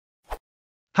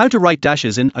How to write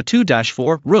dashes in a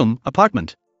 2-4 room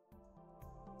apartment.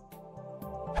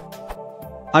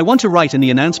 I want to write in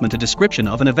the announcement a description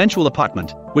of an eventual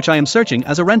apartment, which I am searching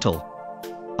as a rental.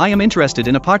 I am interested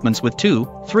in apartments with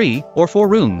 2, 3, or 4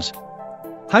 rooms.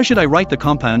 How should I write the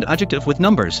compound adjective with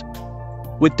numbers?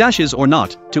 With dashes or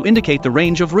not, to indicate the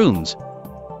range of rooms?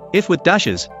 If with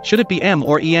dashes, should it be M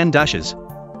or EN dashes?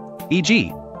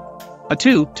 E.g., a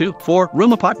 2-4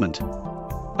 room apartment.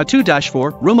 A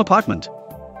 2-4 room apartment.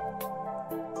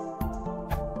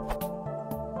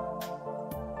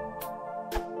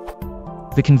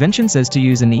 The convention says to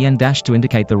use an EN dash to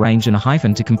indicate the range and a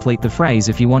hyphen to complete the phrase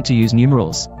if you want to use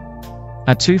numerals.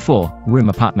 A 2-4 room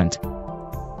apartment.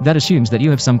 That assumes that you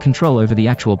have some control over the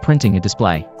actual printing and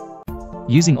display.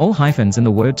 Using all hyphens in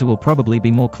the word to will probably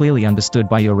be more clearly understood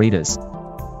by your readers.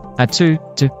 A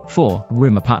 2-4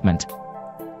 room apartment.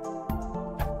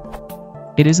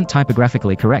 It isn't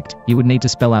typographically correct, you would need to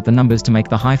spell out the numbers to make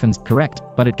the hyphens correct,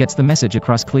 but it gets the message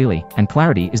across clearly, and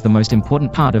clarity is the most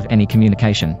important part of any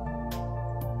communication.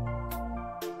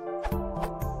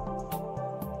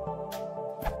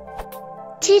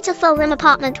 2-4 room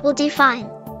apartment will do fine.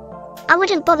 I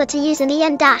wouldn't bother to use an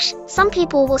EN dash, some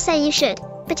people will say you should,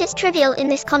 but it's trivial in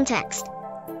this context.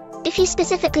 If you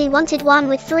specifically wanted one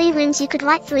with 3 rooms you could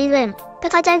write 3 room,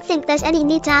 but I don't think there's any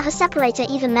need to have a separator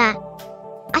even there.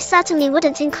 I certainly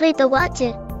wouldn't include the word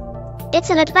to. It's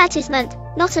an advertisement,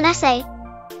 not an essay.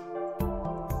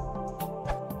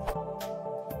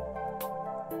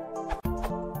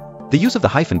 The use of the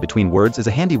hyphen between words is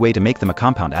a handy way to make them a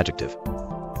compound adjective.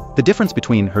 The difference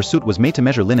between her suit was made to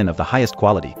measure linen of the highest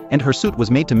quality and her suit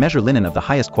was made to measure linen of the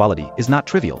highest quality is not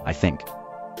trivial, I think.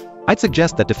 I'd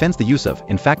suggest that defends the use of,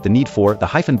 in fact the need for, the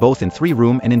hyphen both in 3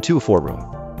 room and in 2-4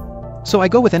 room. So I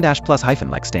go with N dash plus hyphen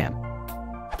like Stan.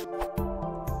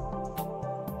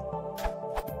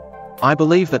 I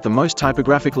believe that the most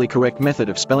typographically correct method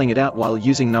of spelling it out while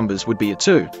using numbers would be a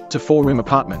 2-4 room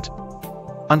apartment.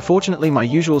 Unfortunately, my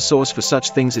usual source for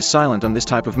such things is silent on this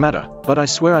type of matter, but I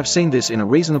swear I've seen this in a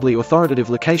reasonably authoritative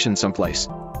location someplace.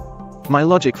 My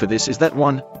logic for this is that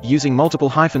 1, using multiple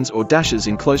hyphens or dashes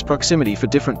in close proximity for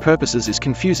different purposes is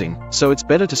confusing, so it's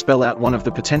better to spell out one of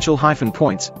the potential hyphen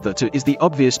points. The 2 is the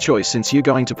obvious choice since you're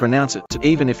going to pronounce it to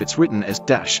even if it's written as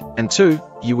dash, and 2,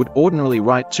 you would ordinarily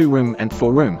write 2 room and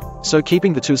 4 room, so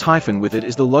keeping the 2's hyphen with it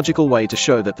is the logical way to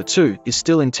show that the 2 is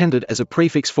still intended as a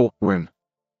prefix for room.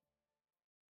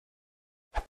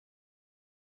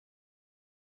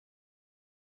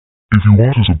 If you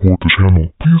want to support the channel,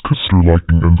 please consider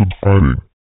liking and subscribing.